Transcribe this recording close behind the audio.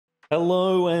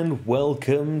Hello and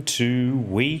welcome to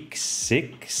week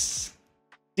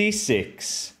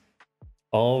 66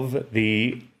 of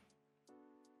the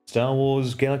Star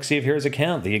Wars Galaxy of Heroes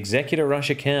account, the Executor Rush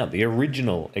account, the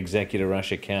original Executor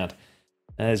Rush account.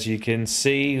 As you can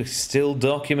see, still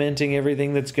documenting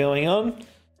everything that's going on.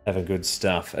 Having good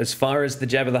stuff. As far as the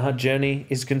Jabba the Hutt journey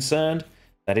is concerned,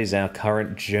 that is our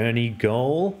current journey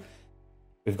goal.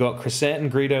 We've got Crescent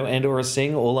and Greedo and Aura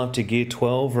Singh all up to Gear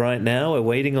 12 right now. We're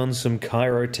waiting on some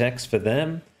Cairo techs for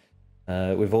them.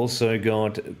 We've also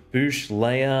got Boosh,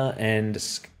 Leia, and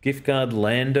Giftguard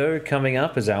Lando coming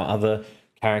up as our other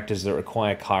characters that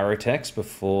require Cairo techs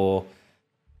before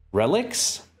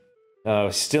relics.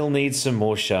 Still need some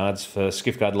more shards for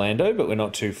Giftguard Lando, but we're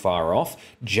not too far off.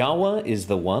 Jawa is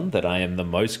the one that I am the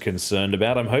most concerned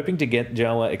about. I'm hoping to get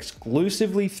Jawa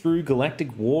exclusively through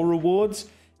Galactic War rewards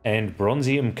and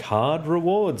Bronzium card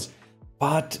rewards,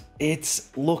 but it's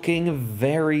looking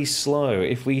very slow.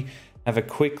 If we have a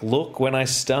quick look, when I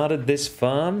started this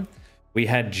farm, we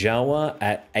had Jawa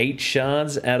at 8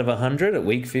 shards out of 100 at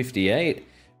week 58.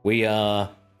 We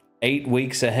are 8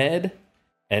 weeks ahead,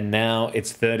 and now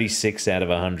it's 36 out of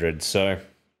 100. So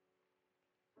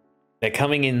they're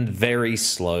coming in very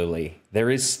slowly. There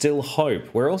is still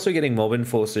hope. We're also getting Mob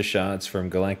Enforcer shards from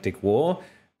Galactic War.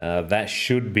 That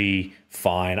should be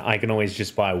fine. I can always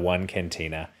just buy one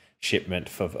Cantina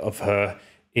shipment of her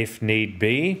if need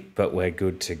be, but we're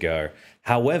good to go.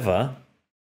 However,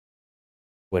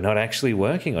 we're not actually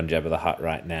working on Jabba the Hutt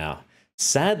right now.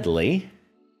 Sadly,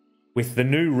 with the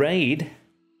new raid,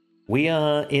 we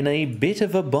are in a bit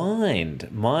of a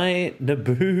bind. My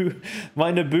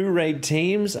Naboo raid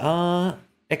teams are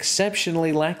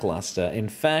exceptionally lackluster. In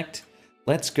fact,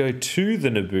 let's go to the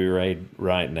Naboo raid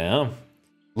right now.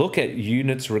 Look at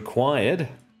units required.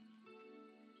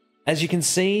 As you can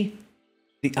see,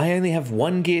 I only have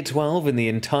one Gear 12 in the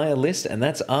entire list, and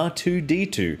that's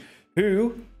R2-D2,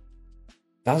 who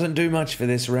doesn't do much for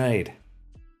this raid.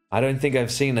 I don't think I've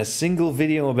seen a single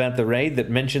video about the raid that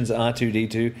mentions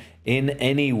R2-D2 in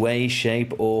any way,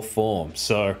 shape, or form,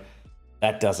 so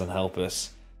that doesn't help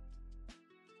us.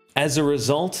 As a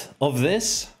result of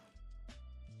this,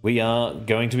 we are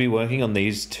going to be working on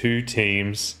these two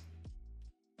teams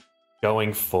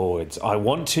going forwards. I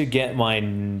want to get my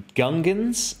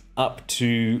Gungans up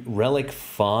to Relic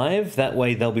 5. That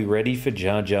way they'll be ready for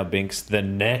Jar Jar Binks the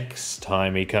next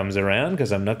time he comes around,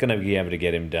 because I'm not going to be able to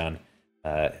get him done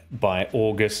by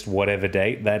August, whatever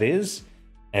date that is.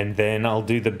 And then I'll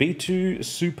do the B2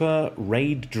 Super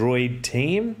Raid Droid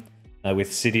team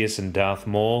with Sidious and Darth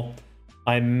Maul.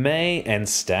 And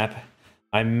Stap.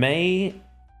 I may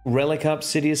relic up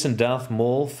Sidious and Darth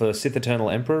Maul for Sith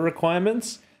Eternal Emperor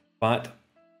requirements, but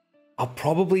I'll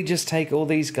probably just take all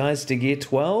these guys to Gear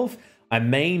 12. I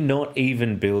may not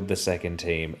even build the second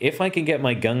team. If I can get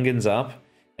my Gungans up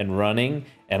and running,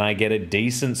 and I get a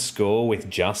decent score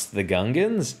with just the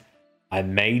Gungans, I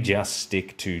may just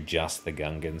stick to just the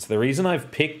Gungans. The reason I've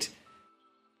picked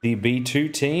the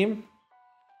B2 team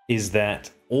is that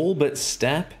all but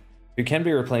Stap, who can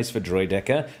be replaced for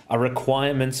Droideka, are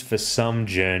requirements for some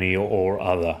journey or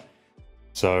other.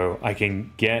 So I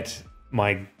can get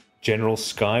my General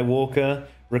Skywalker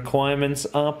requirements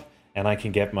up, and I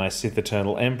can get my Sith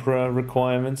Eternal Emperor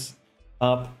requirements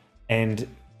up, and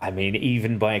I mean,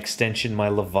 even by extension, my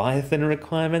Leviathan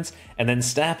requirements. And then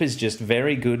Stap is just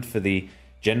very good for the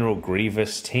General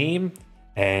Grievous team,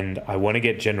 and I want to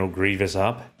get General Grievous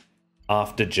up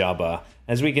after Jabba.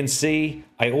 As we can see,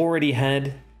 I already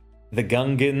had the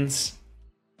Gungans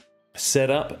set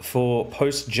up for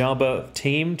post-Jabba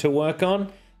team to work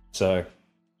on, so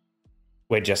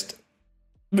we're just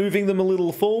moving them a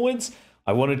little forwards.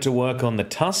 I wanted to work on the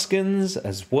Tuscans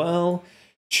as well.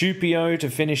 Chupio to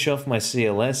finish off my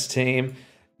CLS team.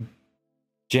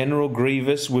 General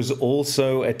Grievous was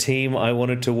also a team I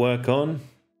wanted to work on,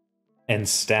 and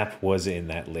Stap was in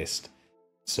that list.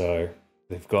 So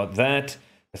they've got that.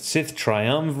 A Sith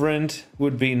Triumvirate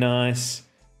would be nice.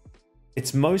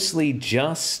 It's mostly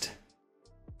just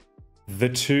the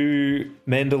two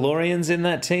Mandalorians in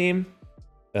that team.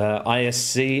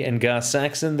 ISC and Gar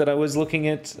Saxon that I was looking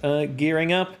at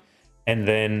gearing up, and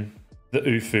then the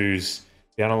UFUs,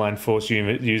 the Unaligned Force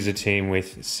user team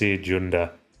with Seer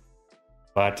Junda.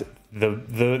 But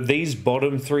these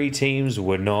bottom three teams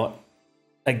were not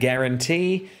a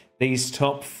guarantee. These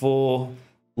top four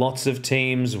lots of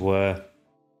teams were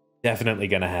definitely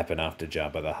going to happen after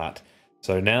Jabba the Hutt.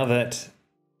 So now that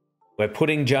we're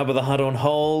putting Jabba the Hutt on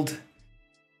hold,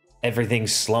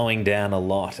 everything's slowing down a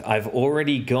lot. I've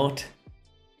already got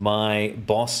my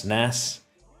Boss Nass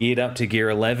geared up to Gear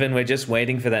 11. We're just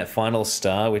waiting for that final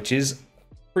star, which is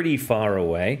pretty far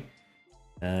away.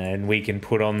 And we can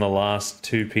put on the last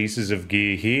 2 pieces of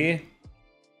gear here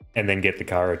and then get the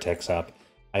Chirotechs up.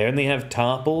 I only have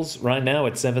Tarpals right now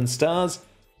at 7 stars,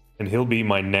 and he'll be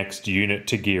my next unit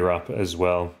to gear up as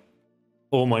well.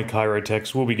 All my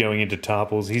Chirotechs will be going into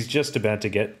Tarpals. He's just about to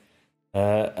get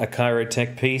a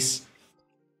Chirotech piece,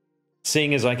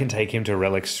 seeing as I can take him to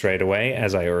Relics straight away,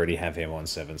 as I already have him on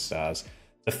 7 stars.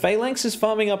 The Phalanx is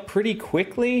farming up pretty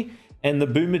quickly, and the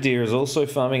Bombardier is also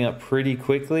farming up pretty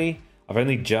quickly. I've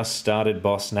only just started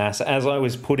Boss Nass as I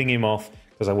was putting him off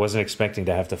because I wasn't expecting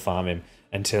to have to farm him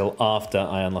until after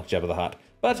I unlocked Jabba the Hutt.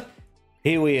 But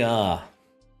here we are.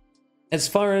 As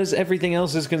far as everything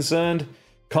else is concerned,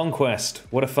 Conquest,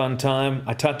 what a fun time.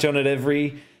 I touch on it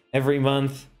every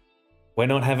month. We're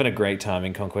not having a great time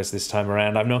in Conquest this time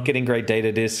around. I'm not getting great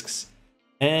data discs,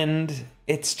 and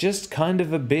it's just kind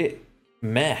of a bit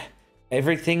meh.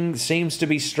 Everything seems to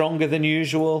be stronger than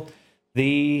usual.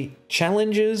 The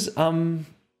challenges are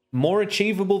more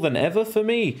achievable than ever for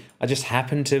me. I just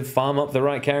happen to farm up the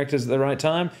right characters at the right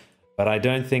time, but I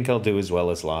don't think I'll do as well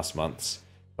as last month's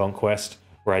Conquest,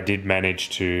 where I did manage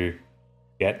to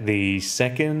get the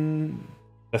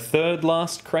third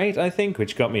last crate, I think,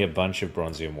 which got me a bunch of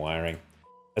bronzium wiring.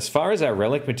 As far as our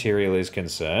relic material is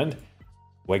concerned,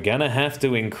 we're gonna have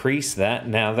to increase that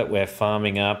now that we're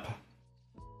farming up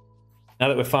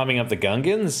the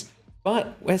Gungans.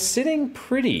 But we're sitting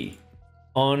pretty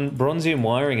on bronzium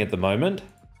wiring at the moment,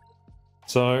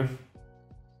 so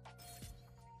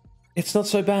it's not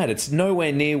so bad. It's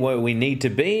nowhere near where we need to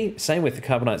be. Same with the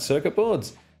carbonite circuit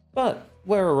boards, but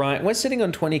we're alright. We're sitting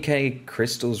on 20k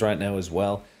crystals right now as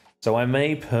well, so I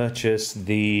may purchase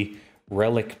the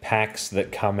relic packs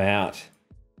that come out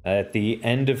at the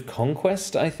end of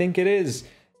Conquest, I think it is,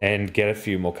 and get a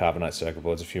few more carbonite circuit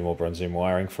boards, a few more bronzium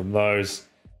wiring from those.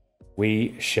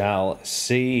 We shall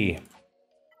see.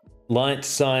 Light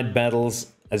side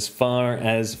battles, as far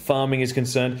as farming is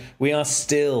concerned, we are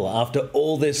still, after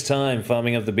all this time,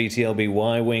 farming up the BTLB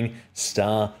Y-Wing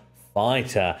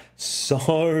Starfighter.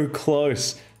 So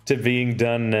close to being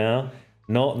done now.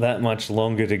 Not that much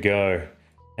longer to go.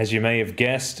 As you may have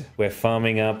guessed, we're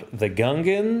farming up the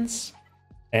Gungans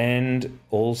and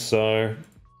also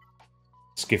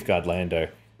Skiffguard Lando.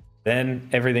 Then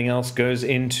everything else goes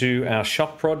into our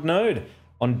Shock Prod node.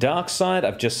 On Dark Side,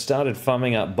 I've just started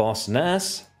farming up Boss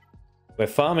Nass. We're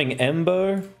farming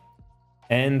Embo.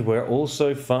 And we're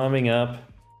also farming up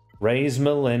Ray's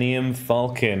Millennium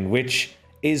Falcon, which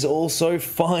is also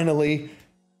finally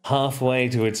halfway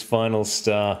to its final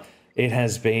star. It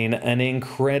has been an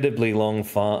incredibly long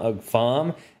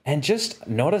farm and just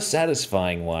not a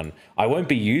satisfying one. I won't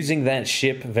be using that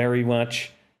ship very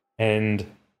much, and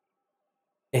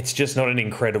it's just not an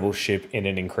incredible ship in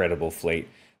an incredible fleet,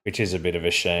 which is a bit of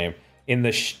a shame. In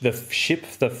the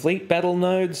fleet battle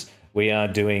nodes, we are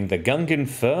doing the Gungan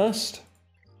first.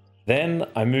 Then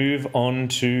I move on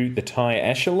to the TIE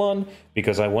Echelon,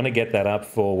 because I want to get that up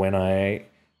for when I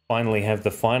finally have the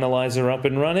finalizer up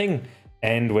and running.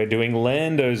 And we're doing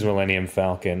Lando's Millennium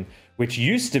Falcon, which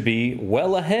used to be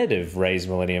well ahead of Ray's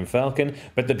Millennium Falcon,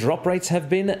 but the drop rates have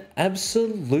been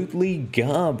absolutely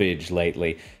garbage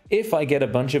lately. If I get a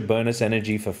bunch of bonus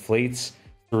energy for fleets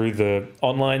through the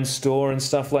online store and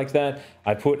stuff like that,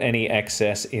 I put any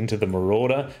excess into the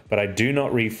Marauder, but I do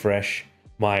not refresh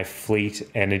my fleet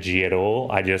energy at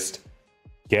all. I just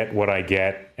get what I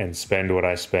get and spend what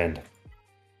I spend.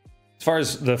 As far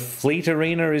as the fleet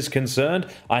arena is concerned,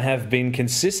 I have been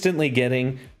consistently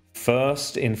getting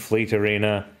first in fleet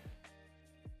arena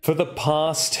for the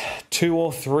past 2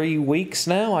 or 3 weeks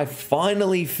now. I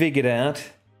finally figured out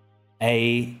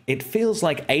it feels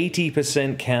like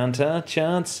 80% counter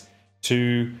chance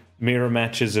to mirror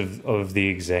matches of the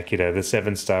Executor, the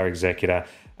 7-star Executor.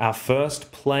 Our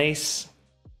first place,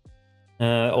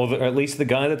 or at least the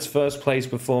guy that's first place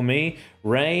before me,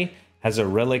 Ray, has a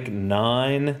Relic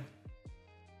 9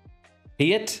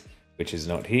 Piet, which is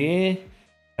not here,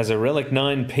 has a Relic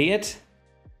 9 Piet,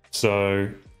 so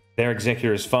their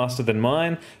Executor is faster than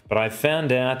mine, but I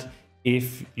found out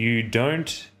if you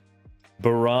don't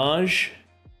barrage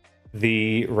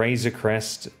the Razor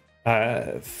Crest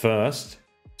first,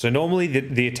 so normally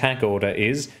the attack order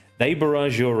is they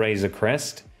barrage your Razor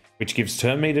Crest, which gives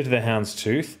turn meter to the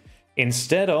Houndstooth,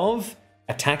 instead of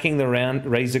attacking the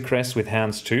Razor Crest with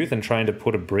Houndstooth and trying to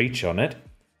put a breach on it.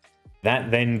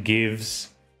 That then gives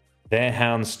their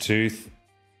Houndstooth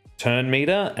turn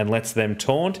meter and lets them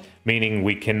taunt, meaning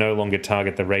we can no longer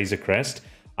target the Razor Crest.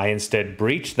 I instead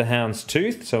breach the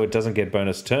Houndstooth so it doesn't get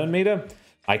bonus turn meter.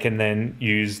 I can then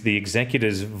use the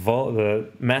Executor's the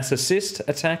mass assist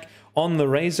attack on the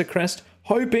Razor Crest,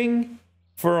 hoping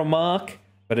for a mark,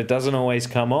 but it doesn't always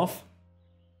come off.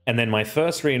 And then my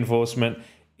first reinforcement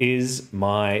is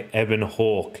my Ebon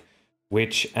Hawk,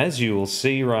 which, as you will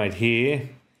see right here,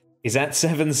 is at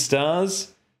 7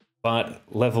 stars, but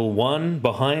level 1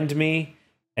 behind me,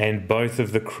 and both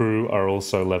of the crew are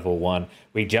also level 1.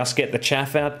 We just get the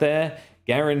chaff out there,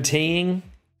 guaranteeing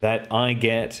that I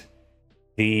get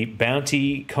the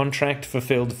bounty contract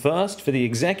fulfilled first for the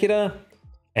Executor,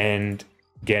 and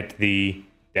get the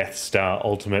Death Star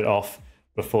ultimate off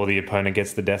before the opponent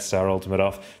gets the Death Star ultimate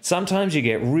off. Sometimes you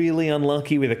get really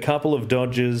unlucky with a couple of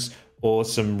dodges or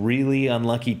some really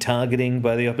unlucky targeting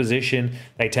by the opposition.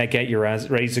 They take out your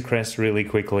Razor Crest really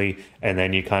quickly, and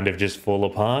then you kind of just fall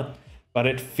apart. But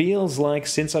it feels like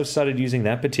since I've started using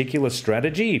that particular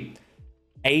strategy,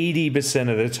 80%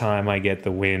 of the time I get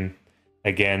the win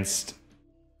against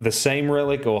the same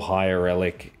relic or higher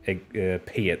relic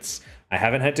Piats. I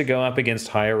haven't had to go up against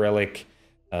higher relic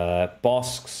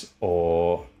Bosks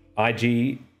or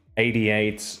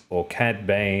IG-88s or Cad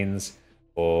Banes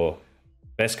or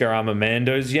Beskar Armor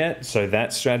Mandos yet, so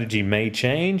that strategy may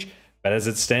change. But as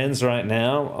it stands right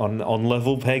now, on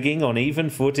level pegging, on even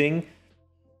footing,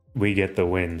 we get the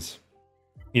wins.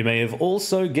 You may have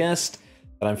also guessed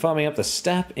that I'm farming up the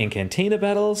Stap in Cantina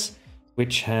battles,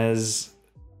 which has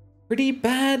pretty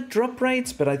bad drop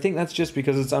rates, but I think that's just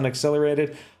because it's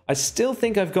unaccelerated. I still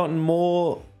think I've gotten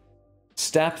more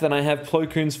Stap than I have Plo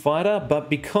Koon's Fighter, but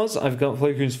because I've got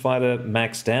Plo Koon's Fighter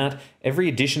maxed out, every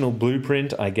additional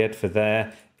blueprint I get for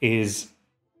there is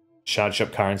Shard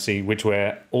Shop currency, which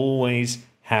we're always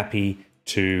happy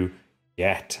to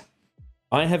get.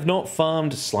 I have not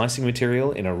farmed slicing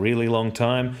material in a really long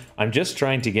time. I'm just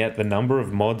trying to get the number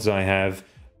of mods I have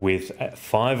with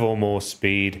 5 or more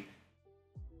speed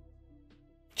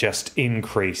just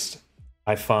increased.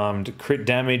 I farmed crit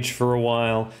damage for a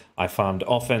while. I farmed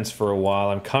offense for a while.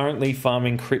 I'm currently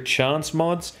farming crit chance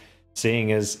mods,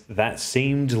 seeing as that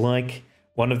seemed like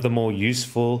one of the more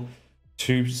useful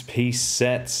 2-piece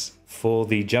sets for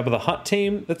the Jabba the Hutt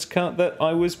team that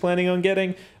I was planning on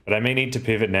getting. But I may need to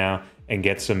pivot now and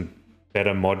get some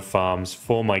better mod farms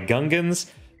for my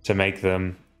Gungans to make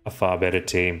them a far better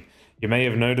team. You may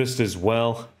have noticed as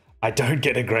well, I don't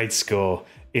get a great score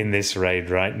in this raid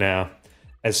right now.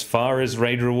 As far as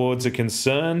raid rewards are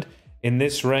concerned, in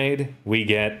this raid, we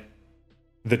get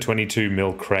the 22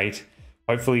 mil crate.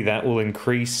 Hopefully that will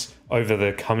increase over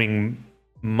the coming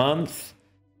month.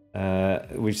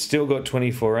 We've still got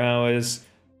 24 hours.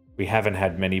 We haven't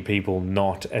had many people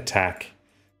not attack.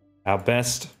 Our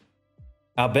best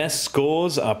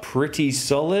scores are pretty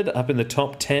solid, up in the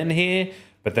top 10 here,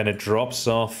 but then it drops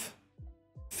off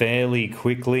fairly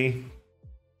quickly.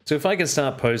 So if I can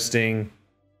start posting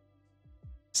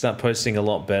a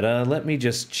lot better. Let me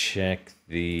just check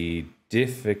the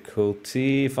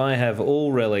difficulty. If I have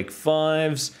all relic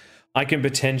 5s, I can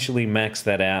potentially max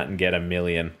that out and get 1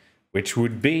 million, which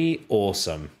would be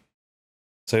awesome.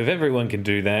 So if everyone can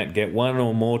do that, get 1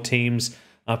 or more teams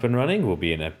up and running, we'll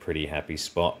be in a pretty happy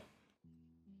spot.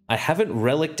 I haven't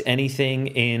relicked anything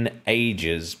in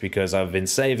ages because I've been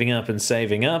saving up and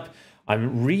saving up.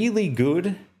 I'm really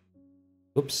good.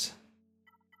 Oops.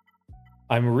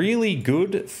 I'm really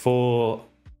good for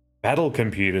battle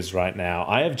computers right now.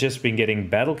 I have just been getting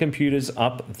battle computers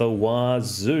up the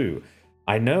wazoo.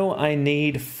 I know I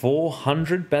need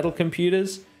 400 battle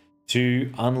computers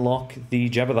to unlock the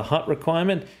Jabba the Hutt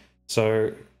requirement,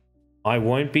 so I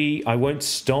won't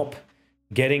stop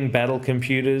getting battle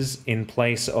computers in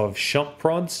place of shock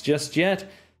prods just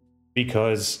yet,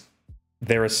 because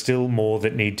there are still more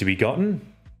that need to be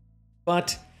gotten.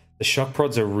 But the shock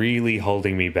prods are really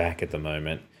holding me back at the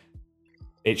moment.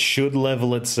 It should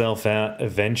level itself out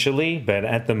eventually, but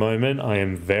at the moment I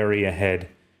am very ahead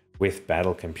with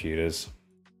battle computers.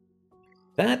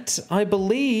 That, I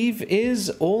believe,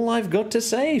 is all I've got to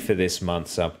say for this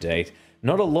month's update.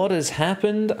 Not a lot has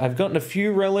happened. I've gotten a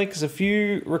few relics, a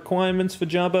few requirements for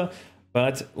Jabba,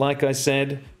 but like I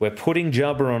said, we're putting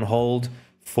Jabba on hold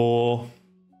for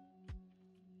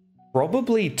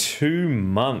probably 2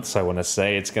 months, I want to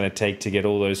say it's going to take to get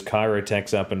all those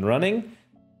chirotechs up and running.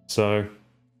 So,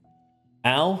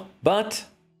 but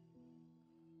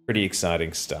pretty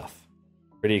exciting stuff.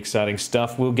 Pretty exciting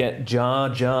stuff. We'll get Jar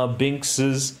Jar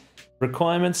Binks's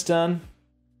requirements done,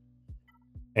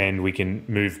 and we can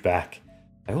move back.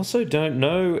 I also don't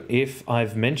know if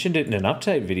I've mentioned it in an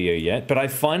update video yet, but I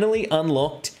finally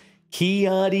unlocked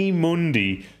Ki-Adi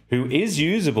Mundi, who is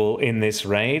usable in this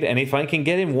raid, and if I can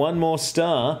get him 1 more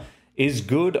star, is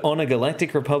good on a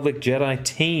Galactic Republic Jedi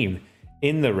team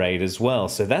in the raid as well.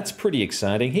 So that's pretty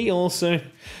exciting. He also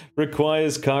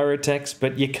requires chirotechs,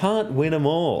 but you can't win them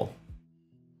all.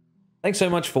 Thanks so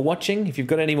much for watching. If you've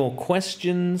got any more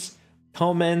questions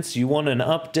comments, you want an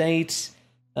update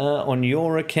on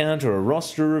your account or a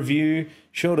roster review,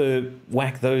 sure to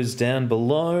whack those down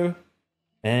below.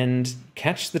 And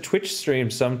catch the Twitch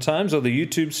stream sometimes, or the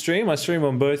YouTube stream. I stream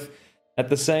on both at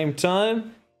the same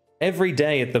time. Every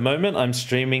day at the moment, I'm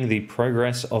streaming the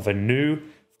progress of a new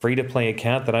free-to-play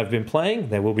account that I've been playing.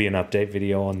 There will be an update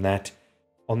video on that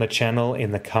on the channel in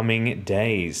the coming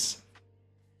days.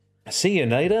 See you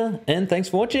later, and thanks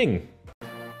for watching.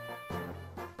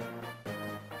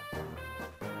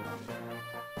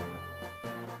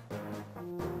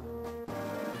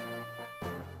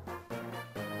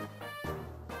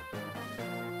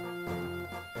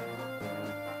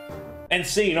 And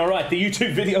scene, alright, the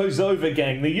YouTube video's over,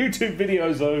 gang. The YouTube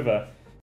video's over.